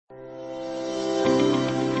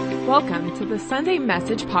Welcome to the Sunday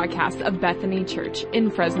Message podcast of Bethany Church in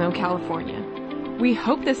Fresno, California. We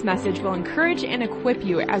hope this message will encourage and equip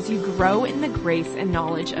you as you grow in the grace and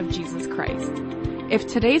knowledge of Jesus Christ. If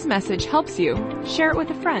today's message helps you, share it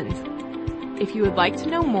with a friend. If you would like to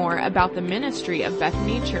know more about the ministry of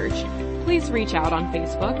Bethany Church, please reach out on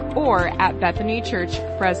Facebook or at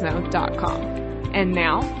bethanychurchfresno.com. And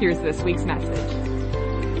now, here's this week's message.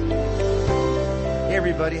 Hey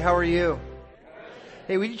everybody, how are you?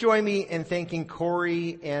 Hey, would you join me in thanking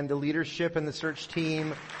Corey and the leadership and the search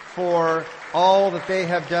team for all that they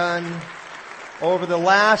have done over the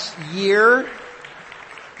last year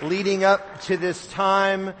leading up to this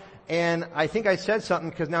time. And I think I said something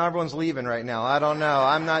because now everyone's leaving right now. I don't know.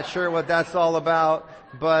 I'm not sure what that's all about,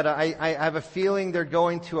 but I have a feeling they're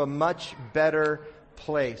going to a much better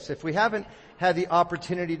place. If we haven't had the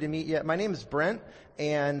opportunity to meet yet, my name is Brent.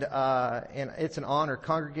 And it's an honor.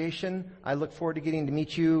 Congregation, I look forward to getting to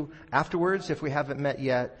meet you afterwards if we haven't met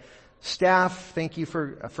yet. Staff, thank you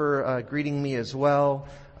for greeting me as well.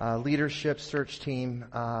 Leadership, search team,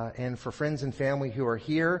 and for friends and family who are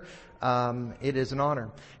here, it is an honor.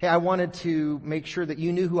 Hey, I wanted to make sure that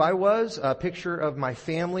you knew who I was, a picture of my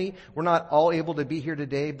family. We're not all able to be here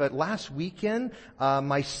today, but last weekend,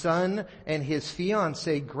 my son and his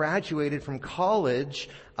fiance graduated from college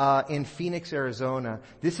in Phoenix, Arizona.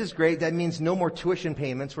 This is great. That means no more tuition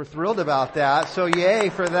payments. We're thrilled about that. So yay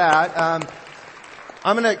for that.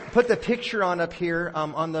 I'm going to put the picture on up here.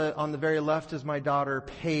 On the very left is my daughter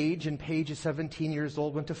Paige, and Paige is 17 years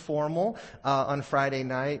old. Went to formal on Friday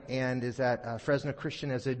night and is at Fresno Christian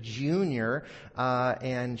as a junior.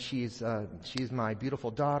 And she's my beautiful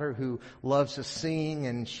daughter who loves to sing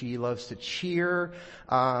and she loves to cheer.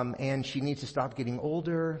 And she needs to stop getting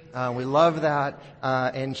older. We love that.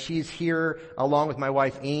 And she's here along with my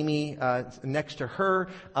wife Amy next to her.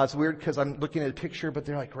 It's weird because I'm looking at a picture, but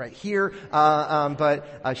they're like right here. But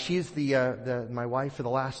she's my wife for the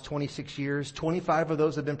last 26 years. 25 of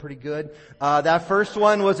those have been pretty good. That first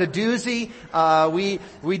one was a doozy.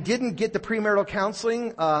 We didn't get the premarital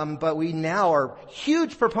counseling, but we now are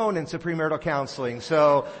huge proponents of premarital counseling.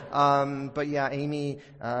 So, but yeah, Amy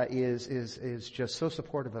is just so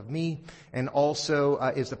supportive of me, and also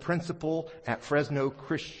is the principal at Fresno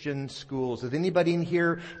Christian Schools. Has anybody in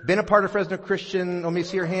here been a part of Fresno Christian? Let me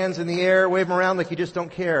see your hands in the air. Wave them around like you just don't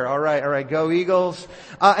care. All right. Go Eagles.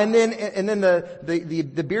 And then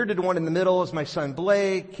the bearded one in the middle is my son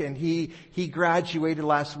Blake, and he graduated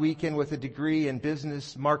last weekend with a degree in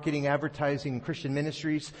business, marketing, advertising, and Christian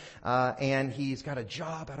ministries. And he's got a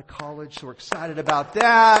job out of college, so we're excited about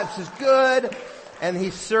that. This is good. And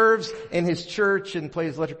he serves in his church and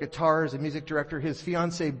plays electric guitar as a music director. His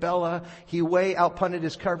fiancee Bella, he way outpunted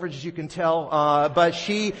his coverage, as you can tell. But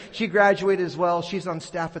she graduated as well. She's on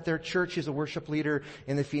staff at their church. She's a worship leader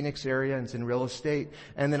in the Phoenix area and is in real estate.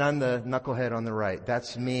 And then I'm the knucklehead on the right.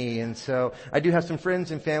 That's me. And so I do have some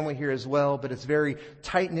friends and family here as well, but it's a very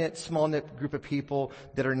tight-knit, small-knit group of people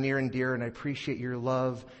that are near and dear, and I appreciate your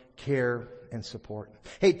love, care, and support.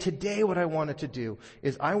 Hey, today what I wanted to do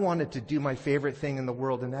is I wanted to do my favorite thing in the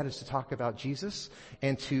world, and that is to talk about Jesus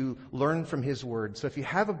and to learn from His Word. So if you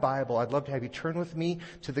have a Bible, I'd love to have you turn with me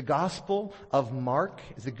to the Gospel of Mark.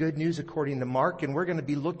 It's the good news according to Mark, and we're going to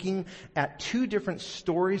be looking at two different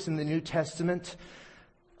stories in the New Testament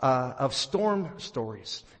of storm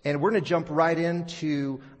stories. And we're going to jump right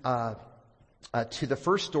into to the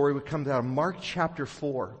first story, which comes out of Mark chapter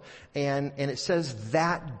 4. And it says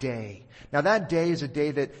that day. Now that day is a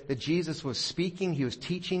day that Jesus was speaking, He was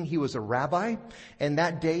teaching, He was a rabbi. And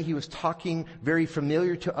that day He was talking very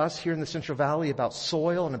familiar to us here in the Central Valley about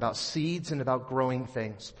soil and about seeds and about growing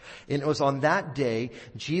things. And it was on that day,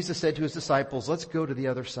 Jesus said to His disciples, let's go to the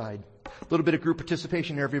other side. A little bit of group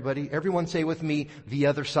participation here, everybody. Everyone say with me, the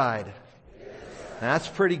other side. That's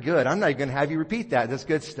pretty good. I'm not even going to have you repeat that. That's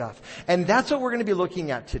good stuff. And that's what we're going to be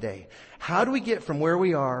looking at today. How do we get from where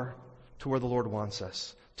we are to where the Lord wants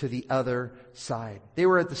us? To the other side. They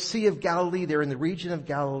were at the Sea of Galilee. They were in the region of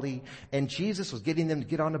Galilee. And Jesus was getting them to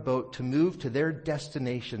get on a boat to move to their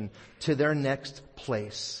destination, to their next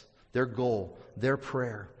place, their goal, their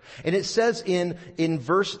prayer. And it says in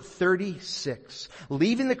verse 36,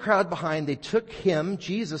 leaving the crowd behind, they took Him,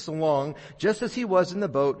 Jesus, along just as He was in the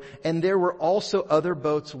boat, and there were also other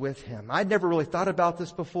boats with Him. I'd never really thought about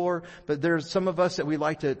this before, but there's some of us that we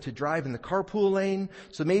like to drive in the carpool lane.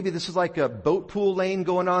 So maybe this is like a boat pool lane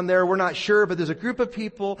going on there. We're not sure, but there's a group of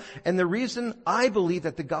people. And the reason I believe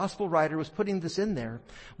that the gospel writer was putting this in there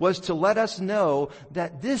was to let us know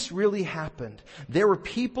that this really happened. There were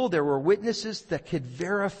people, there were witnesses that could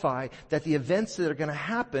verify that the events that are going to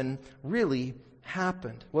happen really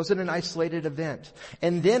happened. It wasn't an isolated event.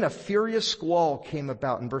 And then a furious squall came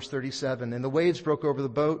about in verse 37, and the waves broke over the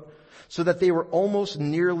boat so that they were almost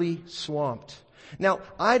nearly swamped. Now,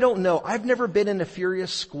 I don't know. I've never been in a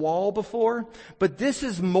furious squall before, but this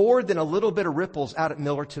is more than a little bit of ripples out at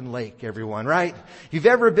Millerton Lake, everyone, right? If you've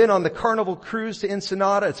ever been on the Carnival cruise to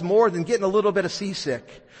Ensenada, it's more than getting a little bit of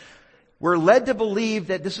seasick. We're led to believe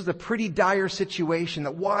that this was a pretty dire situation,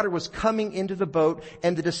 that water was coming into the boat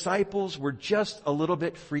and the disciples were just a little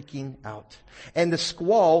bit freaking out. And the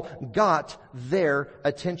squall got their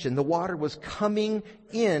attention. The water was coming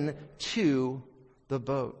in to the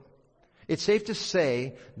boat. It's safe to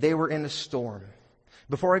say they were in a storm.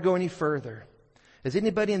 Before I go any further, has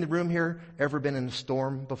anybody in the room here ever been in a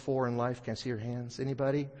storm before in life? Can I see your hands?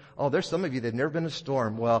 Anybody? Oh, there's some of you that have never been in a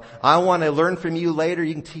storm. Well, I want to learn from you later.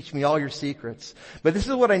 You can teach me all your secrets. But this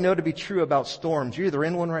is what I know to be true about storms. You're either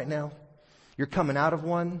in one right now, you're coming out of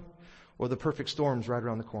one, or the perfect storm's right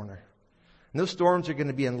around the corner. And those storms are going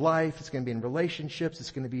to be in life. It's going to be in relationships.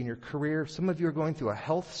 It's going to be in your career. Some of you are going through a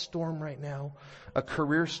health storm right now, a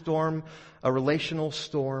career storm, a relational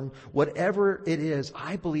storm. Whatever it is,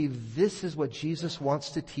 I believe this is what Jesus wants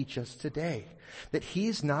to teach us today, that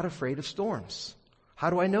He's not afraid of storms. How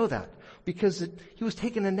do I know that? Because He was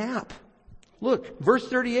taking a nap. Look, verse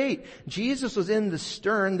 38, Jesus was in the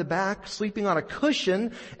stern, the back, sleeping on a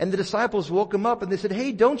cushion, and the disciples woke Him up and they said,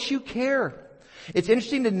 "Hey, don't you care?" It's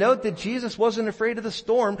interesting to note that Jesus wasn't afraid of the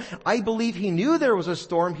storm. I believe He knew there was a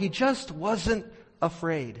storm. He just wasn't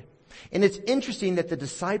afraid. And it's interesting that the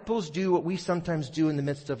disciples do what we sometimes do in the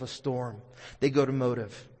midst of a storm. They go to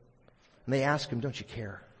motive. And they ask Him, "Don't you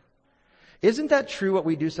care?" Isn't that true what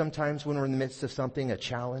we do sometimes when we're in the midst of something, a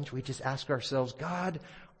challenge? We just ask ourselves, "God,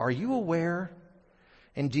 are you aware?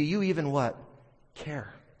 And do you even what?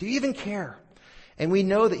 Care? Do you even care?" And we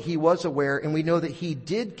know that He was aware, and we know that He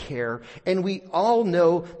did care. And we all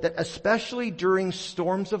know that especially during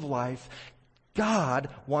storms of life, God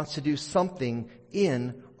wants to do something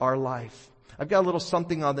in our life. I've got a little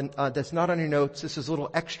something on that's not on your notes. This is a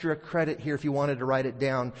little extra credit here if you wanted to write it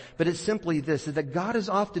down. But it's simply this, is that God is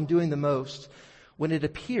often doing the most when it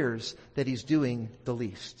appears that He's doing the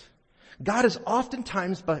least. God is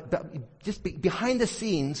oftentimes, just behind the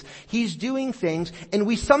scenes, He's doing things, and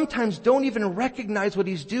we sometimes don't even recognize what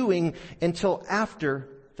He's doing until after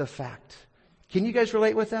the fact. Can you guys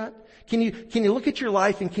relate with that? Can you look at your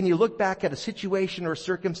life and can you look back at a situation or a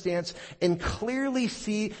circumstance and clearly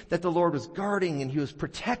see that the Lord was guarding and He was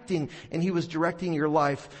protecting and He was directing your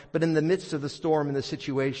life, but in the midst of the storm and the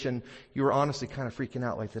situation, you were honestly kind of freaking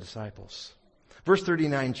out like the disciples? Verse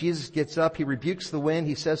 39, Jesus gets up, He rebukes the wind,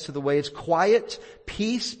 He says to the waves, "Quiet,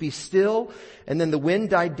 peace, be still." And then the wind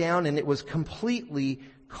died down and it was completely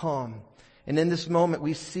calm. And in this moment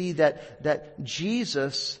we see that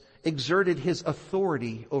Jesus exerted His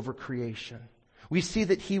authority over creation. We see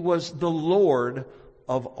that He was the Lord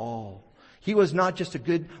of all. He was not just a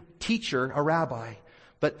good teacher, a rabbi,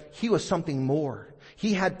 but He was something more.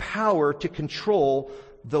 He had power to control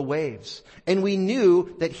the waves. And we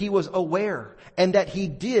knew that He was aware and that He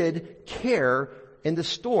did care in the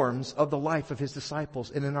storms of the life of His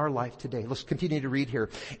disciples and in our life today. Let's continue to read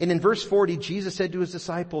here. And in verse 40, Jesus said to His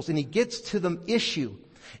disciples, and He gets to the issue.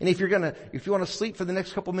 And if you want to sleep for the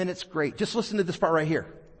next couple minutes, great. Just listen to this part right here.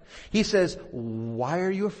 He says, "Why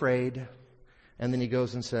are you afraid?" And then He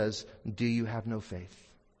goes and says, "Do you have no faith?"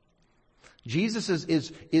 Jesus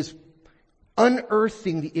is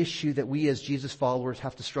unearthing the issue that we as Jesus followers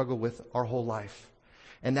have to struggle with our whole life.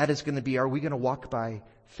 And that is going to be, are we going to walk by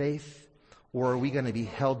faith or are we going to be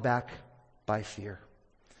held back by fear?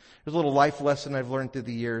 There's a little life lesson I've learned through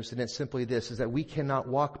the years, and it's simply this, is that we cannot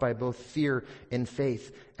walk by both fear and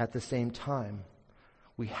faith at the same time.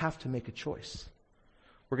 We have to make a choice.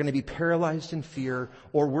 We're going to be paralyzed in fear,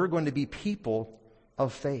 or we're going to be people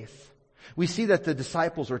of faith. We see that the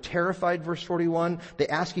disciples are terrified, verse 41. They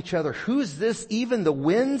ask each other, "Who's this? Even the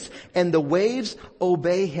winds and the waves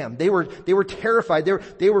obey Him." They were terrified.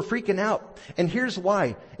 They were freaking out. And here's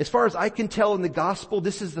why. As far as I can tell in the gospel,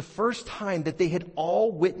 this is the first time that they had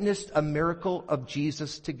all witnessed a miracle of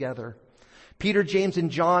Jesus together. Peter, James,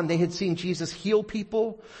 and John, they had seen Jesus heal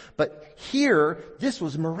people, but here, this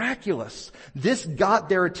was miraculous. This got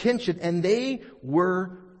their attention, and they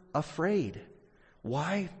were afraid.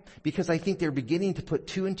 Why? Because I think they're beginning to put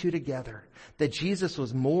two and two together, that Jesus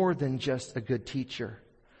was more than just a good teacher.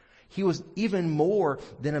 He was even more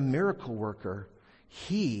than a miracle worker.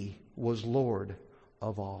 He was Lord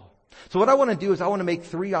of all. So what I want to do is I want to make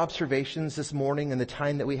 3 observations this morning in the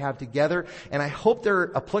time that we have together, and I hope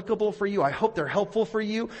they're applicable for you. I hope they're helpful for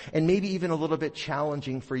you, and maybe even a little bit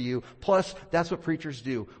challenging for you. Plus, that's what preachers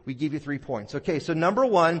do. We give you 3 points. Okay, so number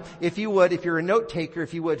 1, if you're a note taker,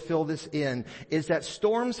 if you would fill this in, is that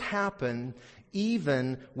storms happen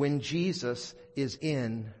even when Jesus is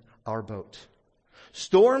in our boat.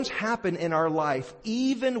 Storms happen in our life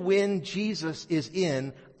even when Jesus is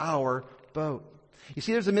in our boat. You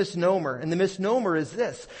see, there's a misnomer, and the misnomer is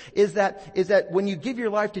this, is that when you give your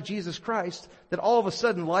life to Jesus Christ, that all of a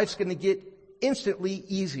sudden life's going to get instantly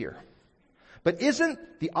easier. But isn't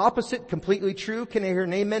the opposite completely true? Can I hear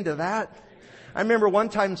an amen to that? I remember one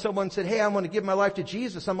time someone said, hey, I'm going to give my life to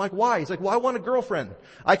Jesus. I'm like, why? He's like, well, I want a girlfriend.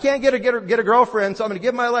 I can't get a girlfriend, so I'm going to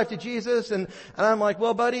give my life to Jesus. And I'm like,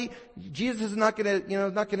 well, buddy, Jesus is not going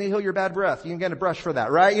to heal your bad breath. You can get a brush for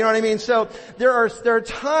that, right? You know what I mean? So there are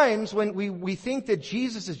times when we think that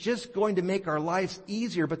Jesus is just going to make our lives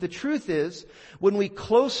easier. But the truth is, when we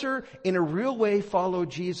closer in a real way follow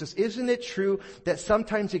Jesus, isn't it true that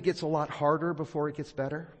sometimes it gets a lot harder before it gets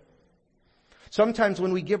better? Sometimes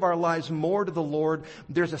when we give our lives more to the Lord,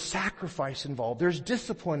 there's a sacrifice involved. There's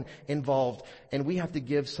discipline involved, and we have to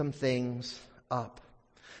give some things up.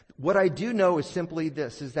 What I do know is simply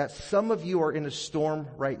this, is that some of you are in a storm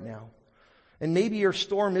right now. And maybe your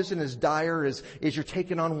storm isn't as dire as you're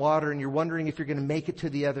taking on water and you're wondering if you're going to make it to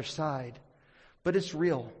the other side. But it's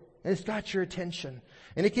real, and it's got your attention.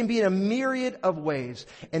 And it can be in a myriad of ways.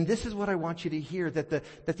 And this is what I want you to hear, that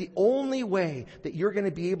the only way that you're going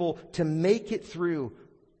to be able to make it through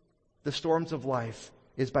the storms of life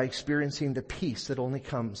is by experiencing the peace that only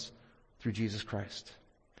comes through Jesus Christ.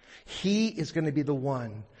 He is going to be the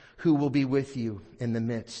one who will be with you in the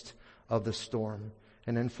midst of the storm.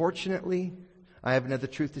 And unfortunately, I have another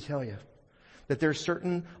truth to tell you. That there are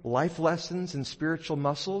certain life lessons and spiritual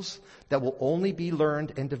muscles that will only be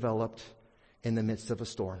learned and developed in the midst of a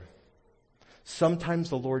storm.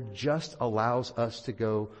 Sometimes the Lord just allows us to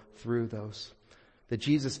go through those. That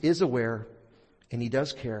Jesus is aware and He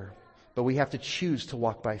does care, but we have to choose to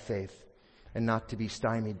walk by faith and not to be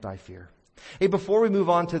stymied by fear. Hey, before we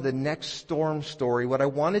move on to the next storm story, what I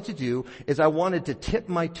wanted to do is I wanted to tip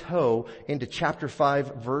my toe into chapter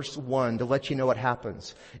 5, verse 1 to let you know what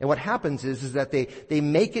happens. And what happens is that they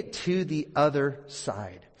make it to the other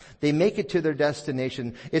side. They make it to their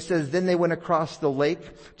destination. It says, then they went across the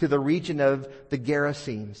lake to the region of the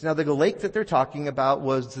Gerasenes. Now, the lake that they're talking about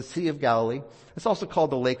was the Sea of Galilee. It's also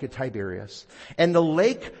called the Lake of Tiberias. And the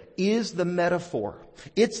lake is the metaphor.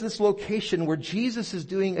 It's this location where Jesus is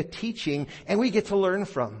doing a teaching and we get to learn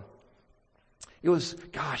from. It was,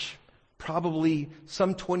 probably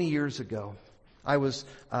some 20 years ago. I was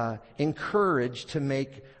encouraged to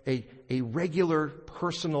make a regular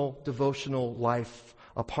personal devotional life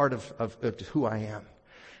a part of who I am.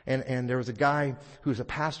 And there was a guy who's a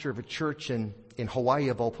pastor of a church in Hawaii,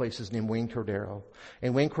 of all places, named Wayne Cordero.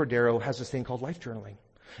 And Wayne Cordero has this thing called life journaling.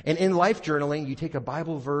 And in life journaling, you take a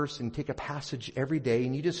Bible verse and take a passage every day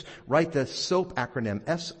and you just write the SOAP acronym,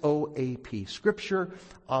 SOAP, Scripture,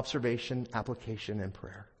 Observation, Application, and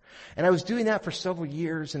Prayer. And I was doing that for several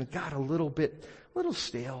years and it got a little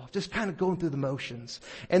stale, just kind of going through the motions.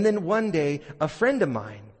 And then one day, a friend of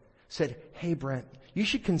mine said, hey, Brent, you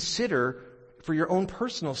should consider, for your own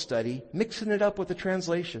personal study, mixing it up with the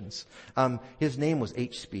translations. His name was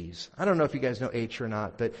H. Spees. I don't know if you guys know H or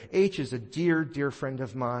not, but H is a dear, dear friend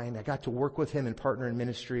of mine. I got to work with him and partner in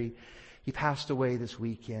ministry. He passed away this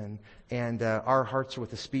weekend, and our hearts are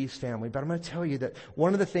with the Spees family. But I'm going to tell you that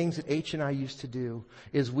one of the things that H and I used to do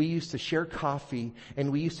is we used to share coffee,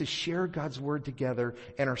 and we used to share God's Word together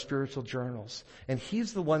in our spiritual journals. And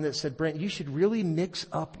he's the one that said, Brent, you should really mix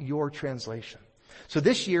up your translation. So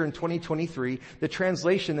this year in 2023, the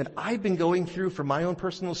translation that I've been going through for my own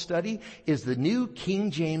personal study is the New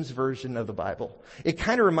King James Version of the Bible. It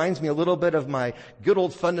kind of reminds me a little bit of my good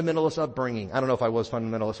old fundamentalist upbringing. I don't know if I was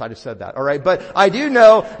fundamentalist, I just said that, all right? But I do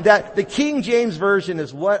know that the King James Version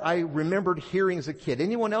is what I remembered hearing as a kid.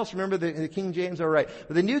 Anyone else remember the King James? All right.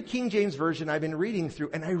 But the New King James Version I've been reading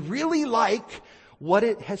through, and I really like what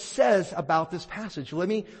it says about this passage. Let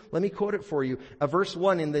me quote it for you. Verse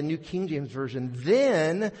 1 in the New King James Version.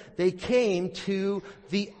 Then they came to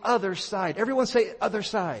the other side. Everyone say other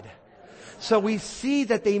side. So we see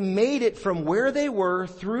that they made it from where they were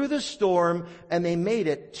through the storm, and they made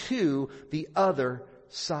it to the other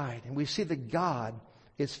side. And we see that God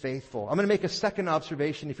is faithful. I'm going to make a second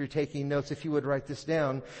observation, if you're taking notes, if you would write this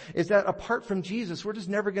down, is that apart from Jesus, we're just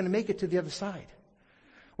never going to make it to the other side.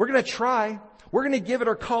 We're going to try. We're going to give it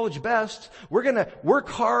our college best. We're going to work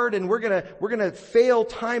hard, and we're going to fail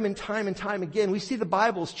time and time and time again. We see the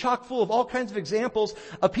Bible is chock full of all kinds of examples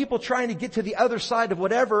of people trying to get to the other side of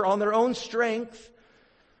whatever on their own strength.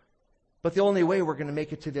 But the only way we're going to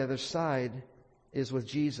make it to the other side is with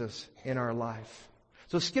Jesus in our life.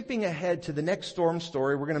 So skipping ahead to the next storm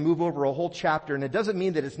story, we're going to move over a whole chapter, and it doesn't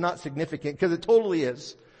mean that it's not significant, because it totally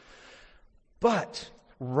is. But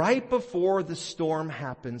right before the storm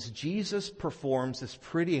happens, Jesus performs this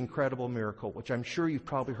pretty incredible miracle, which I'm sure you've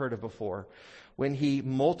probably heard of before, when he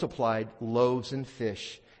multiplied loaves and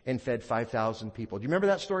fish and fed 5,000 people. Do you remember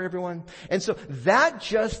that story, everyone? And so that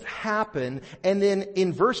just happened, and then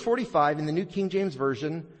in verse 45 in the New King James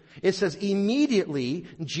Version, it says, immediately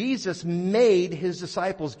Jesus made his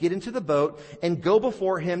disciples get into the boat and go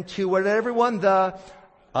before him to what, everyone? The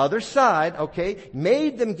other side, okay?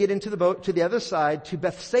 Made them get into the boat to the other side, to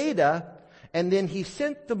Bethsaida, and then he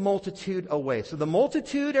sent the multitude away. So the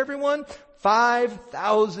multitude, everyone,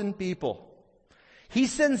 5,000 people. He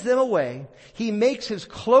sends them away. He makes his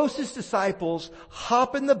closest disciples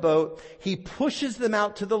hop in the boat. He pushes them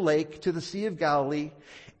out to the lake, to the Sea of Galilee,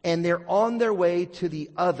 and they're on their way to the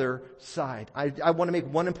other side. I want to make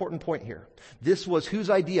one important point here. This was whose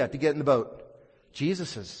idea to get in the boat?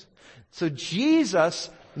 Jesus's. So Jesus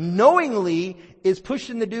knowingly is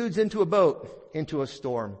pushing the dudes into a boat, into a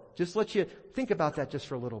storm. Just let you think about that just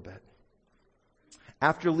for a little bit.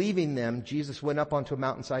 After leaving them, Jesus went up onto a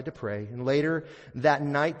mountainside to pray. And later that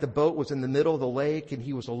night, the boat was in the middle of the lake and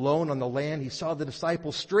he was alone on the land. He saw the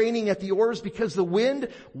disciples straining at the oars because the wind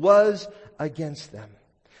was against them.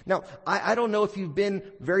 Now, I don't know if you've been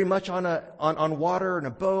very much on water in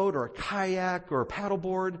a boat or a kayak or a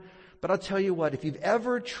paddleboard, but I'll tell you what, if you've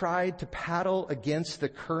ever tried to paddle against the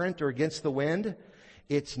current or against the wind,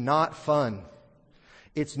 it's not fun.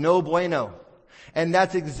 It's no bueno. And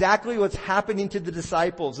that's exactly what's happening to the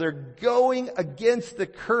disciples. They're going against the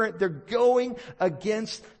current. They're going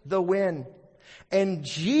against the wind. And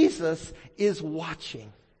Jesus is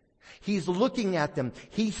watching. He's looking at them.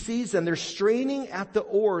 He sees them. They're straining at the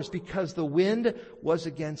oars because the wind was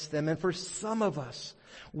against them. And for some of us,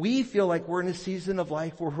 we feel like we're in a season of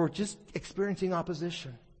life where we're just experiencing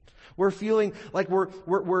opposition. We're feeling like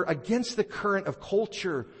we're against the current of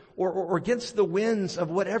culture or against the winds of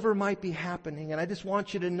whatever might be happening. And I just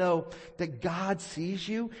want you to know that God sees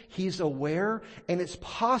you. He's aware. And it's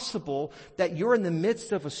possible that you're in the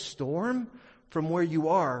midst of a storm from where you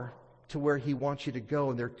are to where He wants you to go.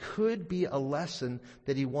 And there could be a lesson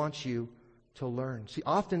that He wants you to learn. See,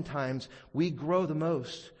 oftentimes we grow the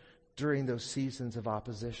most during those seasons of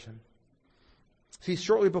opposition. See,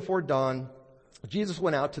 shortly before dawn, Jesus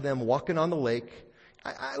went out to them walking on the lake.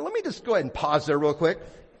 Let me just go ahead and pause there real quick.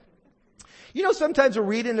 You know, sometimes we're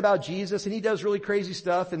reading about Jesus and He does really crazy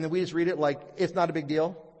stuff and then we just read it like it's not a big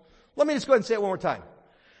deal. Let me just go ahead and say it one more time.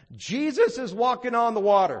 Jesus is walking on the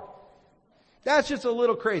water. That's just a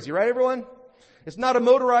little crazy, right, everyone? It's not a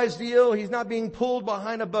motorized deal. He's not being pulled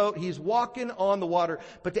behind a boat. He's walking on the water.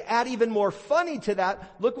 But to add even more funny to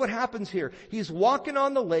that, look what happens here. He's walking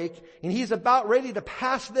on the lake and He's about ready to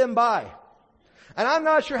pass them by. And I'm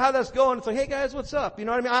not sure how that's going. It's like, hey guys, what's up? You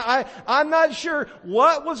know what I mean? I'm not sure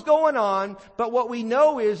what was going on, but what we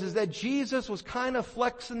know is that Jesus was kind of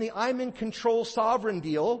flexing the I'm in control sovereign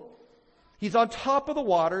deal. He's on top of the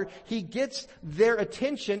water. He gets their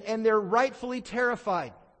attention and they're rightfully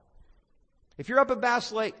terrified. If you're up at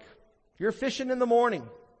Bass Lake, you're fishing in the morning,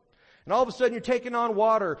 and all of a sudden you're taking on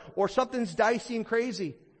water or something's dicey and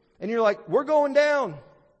crazy, and you're like, we're going down.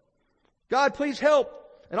 God, please help.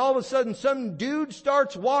 And all of a sudden some dude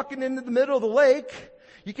starts walking into the middle of the lake.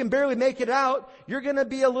 You can barely make it out. You're going to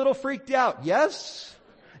be a little freaked out. Yes?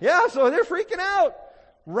 Yeah, so they're freaking out.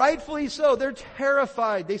 Rightfully so. They're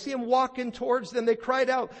terrified. They see Him walking towards them. They cried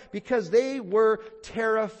out because they were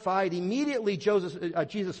terrified. Immediately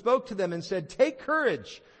Jesus spoke to them and said, take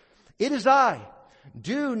courage. It is I.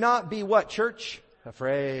 Do not be what, church?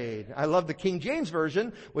 Afraid. I love the King James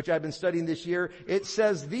Version, which I've been studying this year. It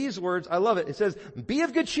says these words. I love it. It says, be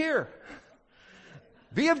of good cheer.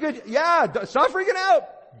 Be of good, stop freaking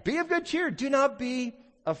out. Be of good cheer. Do not be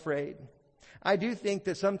afraid. I do think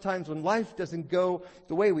that sometimes when life doesn't go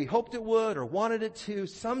the way we hoped it would or wanted it to,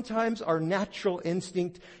 sometimes our natural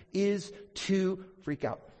instinct is to freak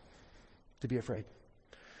out, to be afraid.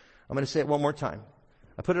 I'm going to say it one more time.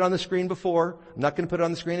 I put it on the screen before. I'm not going to put it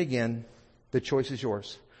on the screen again. The choice is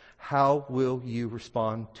yours. How will you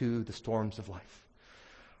respond to the storms of life?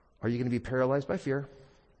 Are you going to be paralyzed by fear,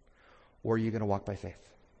 or are you going to walk by faith?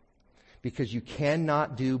 Because you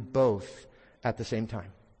cannot do both at the same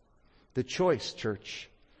time. The choice, church,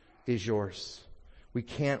 is yours. We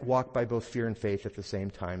can't walk by both fear and faith at the same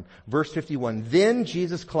time. Verse 51, then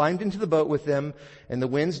Jesus climbed into the boat with them, and the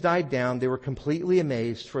winds died down. They were completely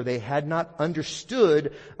amazed, for they had not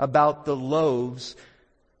understood about the loaves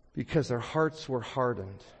because their hearts were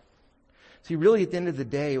hardened. See, really at the end of the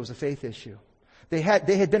day, it was a faith issue. They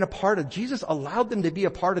had been a part of, Jesus allowed them to be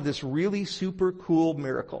a part of this really super cool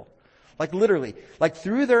miracle. Like literally, like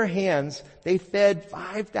through their hands, they fed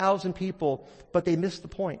 5,000 people, but they missed the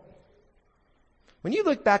point. When you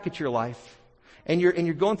look back at your life and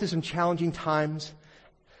you're going through some challenging times,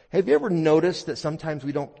 have you ever noticed that sometimes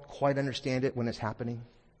we don't quite understand it when it's happening?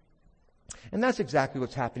 And that's exactly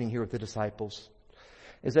what's happening here with the disciples,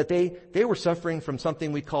 is that they were suffering from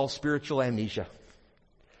something we call spiritual amnesia,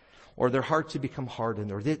 or their hearts had become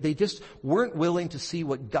hardened, or they just weren't willing to see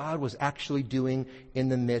what God was actually doing in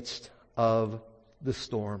the midst of the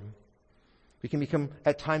storm. We can become,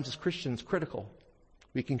 at times as Christians, critical.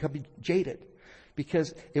 We can become jaded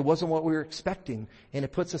because it wasn't what we were expecting, and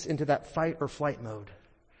it puts us into that fight or flight mode.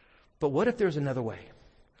 But what if there's another way?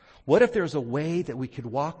 What if there's a way that we could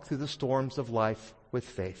walk through the storms of life with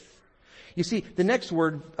faith? You see, the next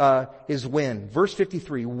word is when. Verse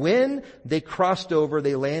 53, when they crossed over,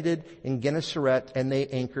 they landed in Gennesaret and they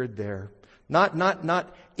anchored there.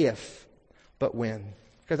 Not if, but when.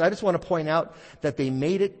 Because I just want to point out that they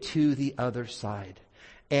made it to the other side.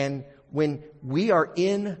 And when we are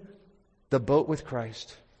in the boat with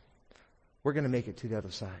Christ, we're going to make it to the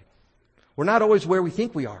other side. We're not always where we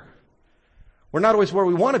think we are. We're not always where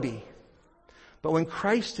we want to be. But when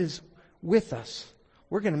Christ is with us,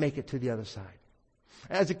 we're going to make it to the other side.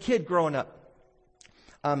 As a kid growing up,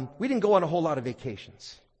 we didn't go on a whole lot of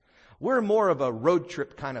vacations. We're more of a road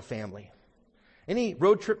trip kind of family. Any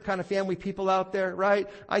road trip kind of family people out there, right?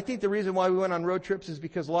 I think the reason why we went on road trips is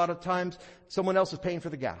because a lot of times someone else is paying for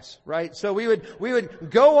the gas, right? So we would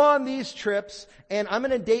go on these trips, and I'm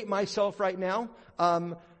going to date myself right now.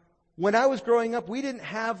 When I was growing up, we didn't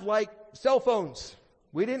have like cell phones.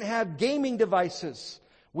 We didn't have gaming devices.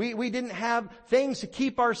 We didn't have things to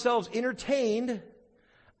keep ourselves entertained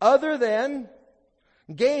other than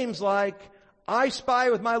games like I Spy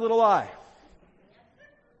with My Little Eye.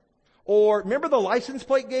 Or remember the license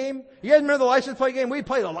plate game? You guys remember the license plate game? We'd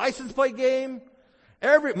play the license plate game.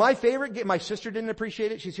 My favorite game, my sister didn't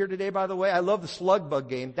appreciate it. She's here today, by the way. I love the slug bug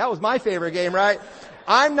game. That was my favorite game, right?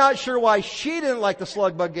 I'm not sure why she didn't like the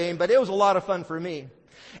slug bug game, but it was a lot of fun for me.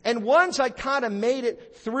 And once I kind of made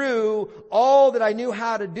it through all that I knew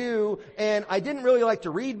how to do, and I didn't really like to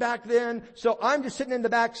read back then, so I'm just sitting in the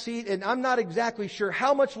back seat, and I'm not exactly sure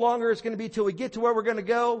how much longer it's going to be till we get to where we're going to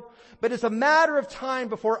go. But it's a matter of time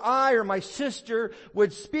before I or my sister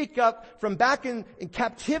would speak up from back in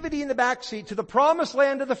captivity in the back seat to the promised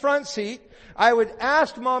land of the front seat. I would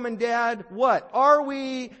ask Mom and Dad, what? Are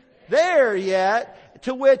we there yet?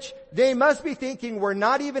 To which they must be thinking, we're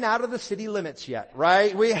not even out of the city limits yet,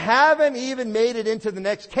 right? We haven't even made it into the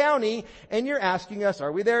next county, and you're asking us,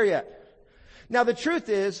 are we there yet? Now the truth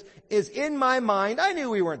is in my mind, I knew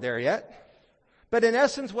we weren't there yet. But in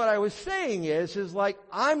essence, what I was saying is like,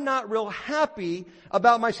 I'm not real happy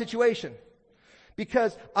about my situation.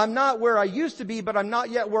 Because I'm not where I used to be, but I'm not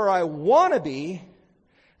yet where I want to be.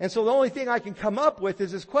 And so the only thing I can come up with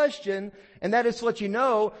is this question, and that is to let you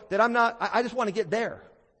know that I just want to get there.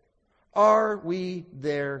 Are we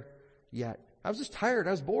there yet? I was just tired.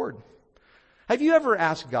 I was bored. Have you ever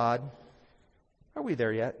asked God, are we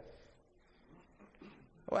there yet?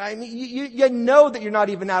 Well, I mean, you know that you're not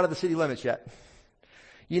even out of the city limits yet.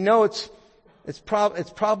 You know it's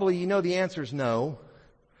probably, you know the answer is no.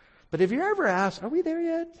 But have you ever asked, are we there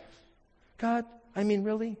yet? God, I mean,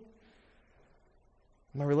 really?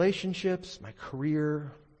 My relationships, my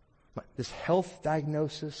career, this health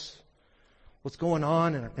diagnosis, what's going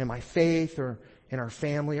on in my faith or in our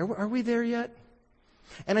family, are we there yet?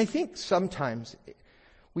 And I think sometimes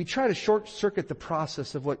we try to short circuit the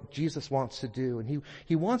process of what Jesus wants to do. And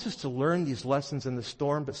He wants us to learn these lessons in the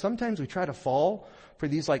storm, but sometimes we try to fall for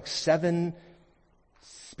these like 7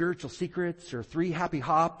 spiritual secrets or 3 happy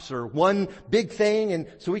hops or 1 big thing, and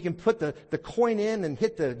so we can put the coin in and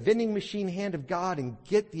hit the vending machine hand of God and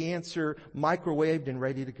get the answer microwaved and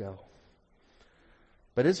ready to go.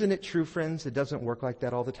 But isn't it true, friends, it doesn't work like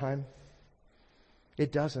that all the time?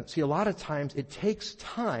 It doesn't. See, a lot of times it takes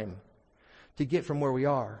time to get from where we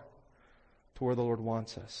are to where the Lord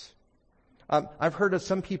wants us. I've heard of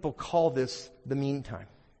some people call this the meantime.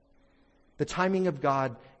 The timing of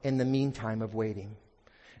God and the meantime of waiting.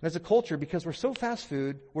 And as a culture, because we're so fast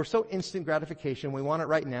food, we're so instant gratification, we want it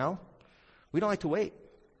right now, we don't like to wait.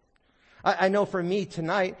 I know for me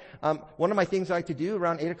tonight, one of my things I like to do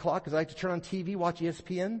around 8 o'clock is I like to turn on TV, watch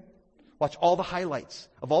ESPN. watch all the highlights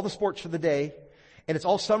of all the sports for the day, and it's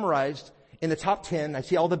all summarized in the top 10. I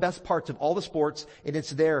see all the best parts of all the sports, and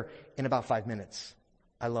it's there in about 5 minutes.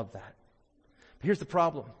 I love that. But here's the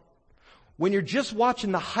problem. When you're just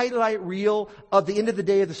watching the highlight reel of the end of the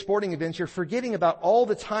day of the sporting events, you're forgetting about all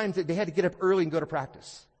the times that they had to get up early and go to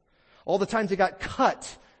practice. All the times they got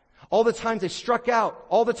cut. All the times they struck out.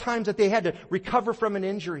 All the times that they had to recover from an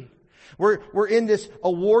injury. We're in this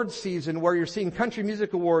award season where you're seeing country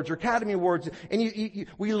music awards or Academy Awards, and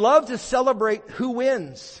we love to celebrate who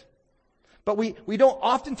wins. But we don't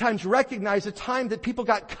oftentimes recognize the time that people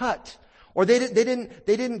got cut, or they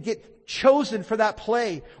didn't get chosen for that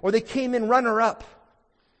play, or they came in runner-up.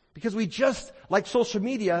 Because we just, like social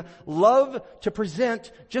media, love to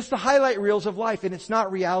present just the highlight reels of life, and it's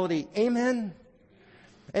not reality. Amen?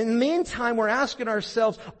 In the meantime, we're asking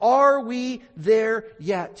ourselves, are we there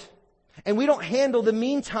yet? And we don't handle the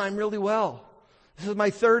meantime really well. This is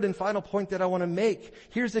my third and final point that I want to make.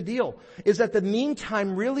 Here's the deal, is that the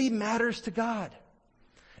meantime really matters to God.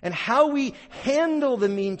 And how we handle the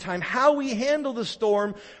meantime, how we handle the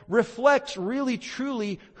storm, reflects really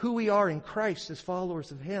truly who we are in Christ as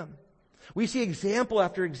followers of Him. We see example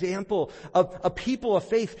after example of people of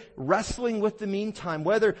faith wrestling with the meantime.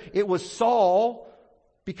 Whether it was Saul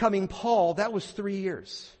becoming Paul, that was 3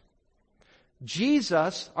 years.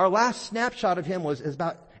 Jesus, our last snapshot of Him was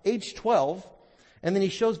about age 12, and then He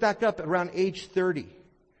shows back up around age 30.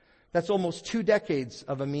 That's almost 2 decades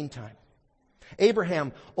of a meantime.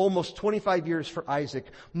 Abraham, almost 25 years for Isaac.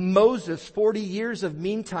 Moses, 40 years of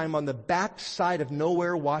meantime on the backside of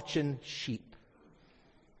nowhere watching sheep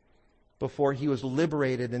before he was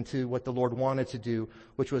liberated into what the Lord wanted to do,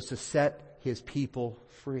 which was to set His people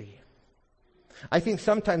free. I think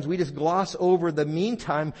sometimes we just gloss over the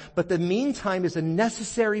meantime, but the meantime is a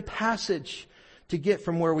necessary passage to get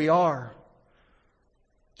from where we are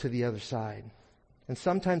to the other side. And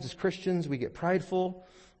sometimes as Christians, we get prideful,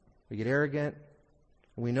 we get arrogant,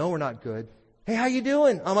 and we know we're not good. Hey, how you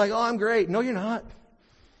doing? I'm like, oh, I'm great. No, you're not.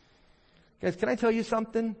 Guys, can I tell you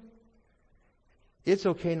something? It's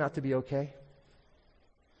okay not to be okay.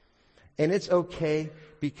 And it's okay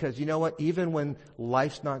because you know what? Even when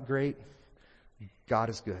life's not great, God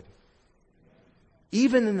is good.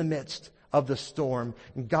 Even in the midst of the storm,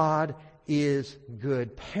 God is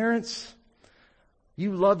good. Parents,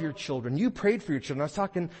 you love your children. You prayed for your children. I was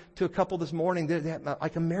talking to a couple this morning. They have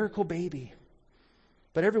like a miracle baby.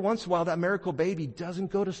 But every once in a while, that miracle baby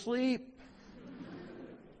doesn't go to sleep.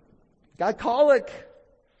 Got colic.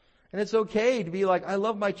 And it's okay to be like, I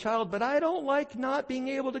love my child, but I don't like not being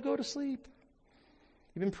able to go to sleep.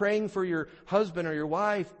 You've been praying for your husband or your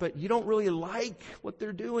wife, but you don't really like what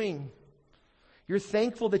they're doing. You're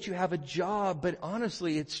thankful that you have a job, but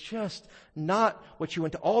honestly, it's just not what you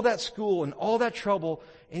went to all that school and all that trouble,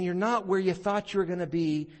 and you're not where you thought you were going to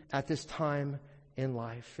be at this time in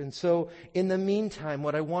life. And so, in the meantime,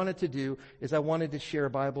 what I wanted to do is I wanted to share a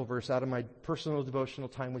Bible verse out of my personal devotional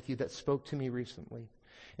time with you that spoke to me recently.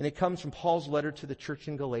 And it comes from Paul's letter to the church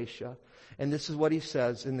in Galatia. And this is what he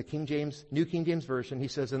says in the New King James Version. He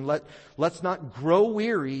says, and let's not grow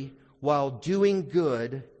weary while doing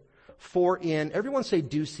good, for in, everyone say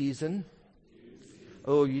due season.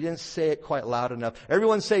 Oh, you didn't say it quite loud enough.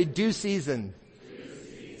 Everyone say due season.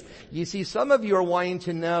 You see, some of you are wanting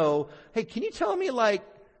to know, hey, can you tell me,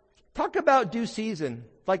 talk about due season.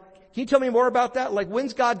 Can you tell me more about that?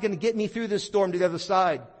 When's God going to get me through this storm to the other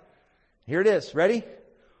side? Here it is. Ready?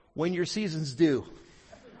 When your season's due.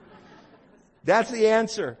 That's the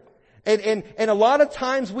answer. And a lot of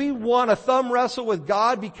times we want to thumb wrestle with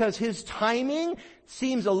God because His timing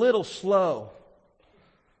seems a little slow.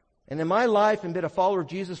 And in my life, and been a follower of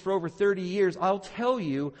Jesus for over 30 years, I'll tell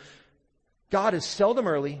you, God is seldom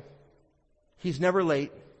early. He's never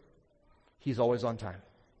late. He's always on time.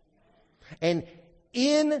 And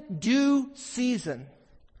in due season,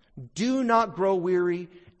 do not grow weary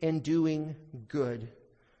in doing good.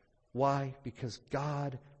 Why? Because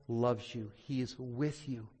God loves you. He is with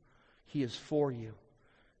you. He is for you.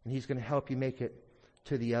 And He's going to help you make it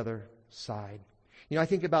to the other side. You know, I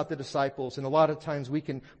think about the disciples, and a lot of times we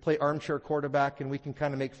can play armchair quarterback and we can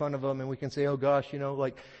kind of make fun of them and we can say, oh gosh,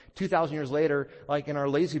 2,000 years later, in our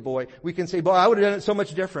lazy boy, we can say, boy, I would have done it so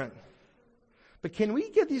much different. But can we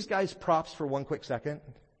give these guys props for one quick second?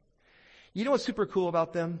 You know what's super cool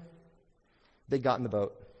about them? They got in the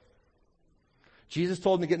boat. Jesus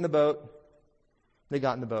told them to get in the boat. They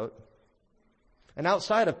got in the boat. And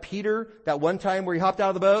outside of Peter, that one time where he hopped out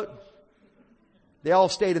of the boat, they all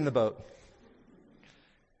stayed in the boat.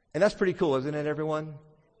 And that's pretty cool, isn't it, everyone?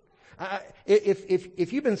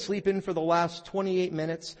 If you've been sleeping for the last 28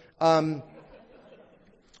 minutes,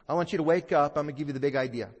 I want you to wake up. I'm going to give you the big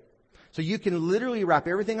idea. So you can literally wrap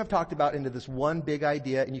everything I've talked about into this one big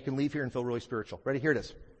idea, and you can leave here and feel really spiritual. Ready? Here it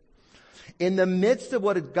is. In the midst of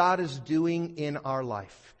what God is doing in our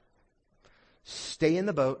life, stay in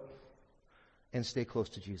the boat and stay close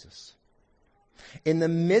to Jesus. In the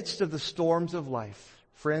midst of the storms of life,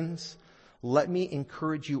 friends, let me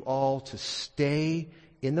encourage you all to stay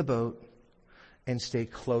in the boat and stay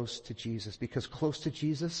close to Jesus, because close to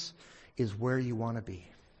Jesus is where you want to be.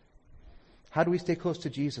 How do we stay close to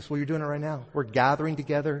Jesus? Well, you're doing it right now. We're gathering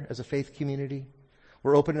together as a faith community.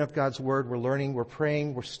 We're opening up God's Word. We're learning. We're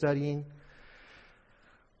praying. We're studying.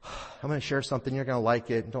 I'm going to share something. You're going to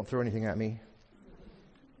like it. Don't throw anything at me.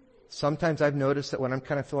 Sometimes I've noticed that when I'm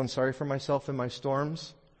kind of feeling sorry for myself in my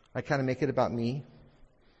storms, I kind of make it about me.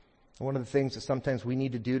 One of the things that sometimes we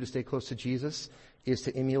need to do to stay close to Jesus is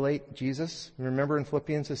to emulate Jesus. Remember in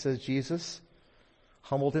Philippians it says Jesus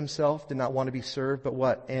humbled himself, did not want to be served, but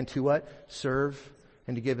what? And to what? Serve,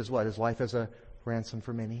 and to give his what? His life as a ransom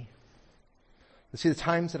for many. You see, the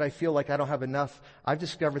times that I feel like I don't have enough, I've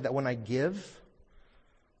discovered that when I give,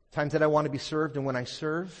 times that I want to be served, and when I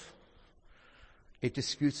serve, it just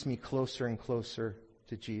scoots me closer and closer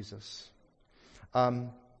to Jesus. Let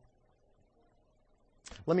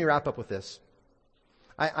me wrap up with this.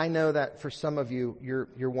 I know that for some of you,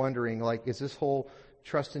 you're wondering, like, is this whole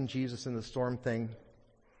trust in Jesus in the storm thing,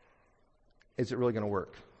 is it really going to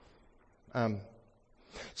work?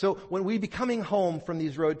 So when we'd be coming home from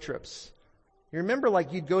these road trips, you remember,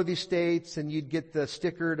 like, you'd go to these states and you'd get the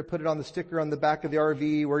sticker to put it on the sticker on the back of the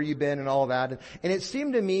RV, where you've been and all of that. And it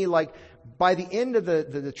seemed to me like by the end of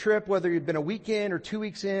the trip, whether you'd been a weekend or 2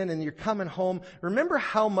 weeks in and you're coming home, remember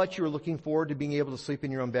how much you were looking forward to being able to sleep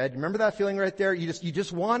in your own bed? Remember that feeling right there? You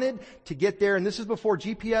just wanted to get there. And this is before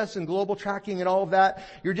GPS and global tracking and all of that.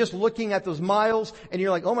 You're just looking at those miles and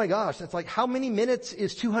you're like, oh my gosh, that's like, how many minutes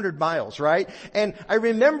is 200 miles, right? And I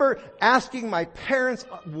remember asking my parents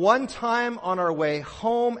one time on our way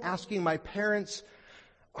home, asking my parents,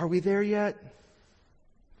 are we there yet?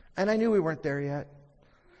 And I knew we weren't there yet.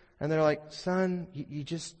 And they're like, son, you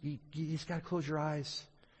just got to close your eyes.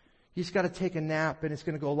 You just got to take a nap and it's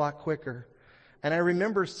going to go a lot quicker. And I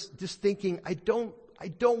remember just thinking, I don't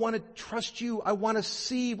want to trust you. I want to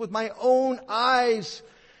see with my own eyes.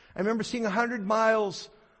 I remember seeing 100 miles.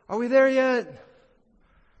 Are we there yet?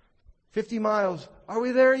 50 miles. Are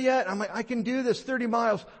we there yet? I'm like, I can do this. 30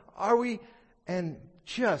 miles. Are we? And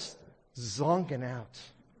just zonking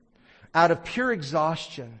out of pure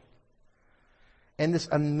exhaustion. And this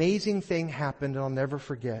amazing thing happened, and I'll never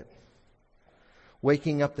forget.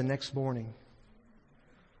 Waking up the next morning.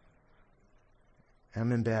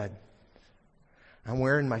 I'm in bed. I'm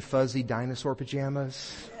wearing my fuzzy dinosaur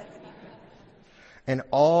pajamas. And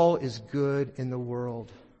all is good in the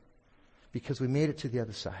world because we made it to the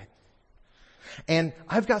other side. And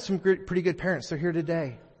I've got some pretty good parents. They're here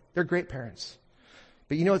today. They're great parents.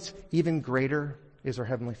 But you know what's even greater is our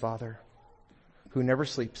Heavenly Father, who never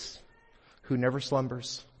sleeps, who never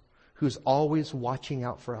slumbers, who's always watching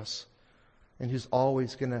out for us, and who's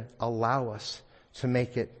always going to allow us to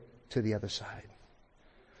make it to the other side.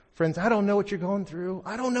 Friends, I don't know what you're going through.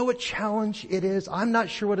 I don't know what challenge it is. I'm not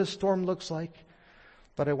sure what a storm looks like.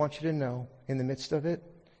 But I want you to know, in the midst of it,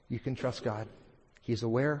 you can trust God. He's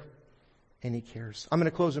aware and He cares. I'm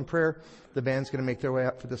going to close in prayer. The band's going to make their way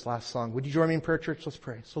up for this last song. Would you join me in prayer, church? Let's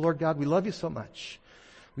pray. So, Lord God, we love you so much.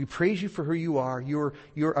 We praise you for who you are. You're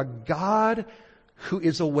a God who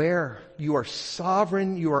is aware. You are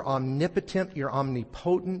sovereign. You are omnipotent. You're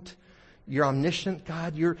omnipotent. You're omniscient,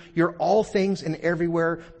 God. You're all things and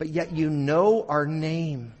everywhere, but yet you know our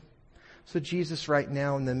name. So Jesus, right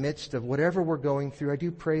now, in the midst of whatever we're going through, I do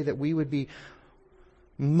pray that we would be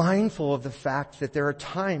mindful of the fact that there are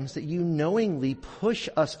times that you knowingly push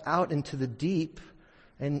us out into the deep,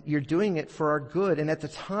 and you're doing it for our good. And at the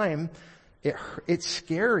time, it's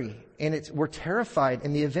scary, and we're terrified,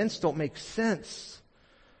 and the events don't make sense.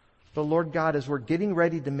 But Lord God, as we're getting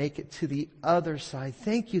ready to make it to the other side,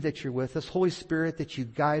 thank you that you're with us. Holy Spirit, that you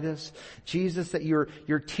guide us. Jesus, that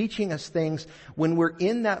you're teaching us things when we're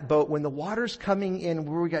in that boat, when the water's coming in,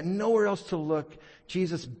 where we got nowhere else to look.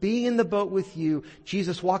 Jesus, being in the boat with you,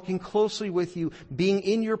 Jesus walking closely with you, being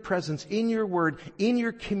in your presence, in your word, in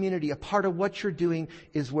your community, a part of what you're doing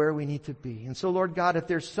is where we need to be. And so, Lord God, if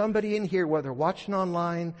there's somebody in here, whether watching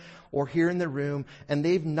online or here in the room, and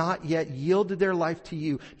they've not yet yielded their life to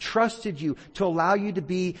you, trusted you to allow you to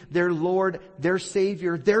be their Lord, their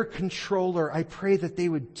Savior, their controller, I pray that they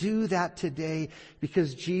would do that today,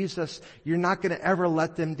 because Jesus, you're not going to ever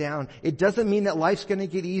let them down. It doesn't mean that life's going to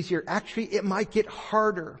get easier. Actually, it might get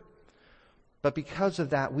harder. But because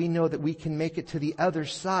of that, we know that we can make it to the other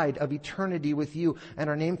side of eternity with you, and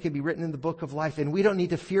our name can be written in the book of life. And we don't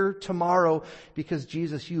need to fear tomorrow because,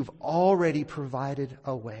 Jesus, you've already provided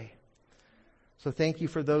a way. So thank you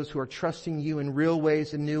for those who are trusting you in real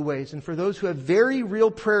ways and new ways. And for those who have very real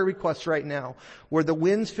prayer requests right now, where the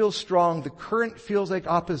winds feel strong, the current feels like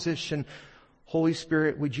opposition, Holy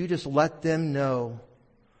Spirit, would you just let them know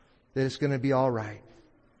that it's going to be all right?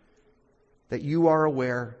 That you are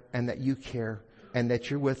aware and that you care and that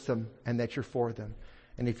you're with them and that you're for them.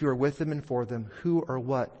 And if you are with them and for them, who or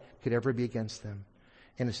what could ever be against them?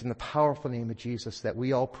 And it's in the powerful name of Jesus that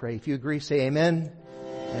we all pray. If you agree, say amen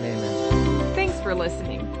and amen. Thanks for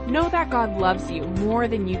listening. Know that God loves you more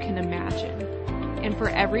than you can imagine. And for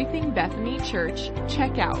everything Bethany Church,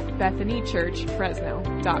 check out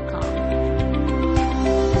BethanyChurchFresno.com.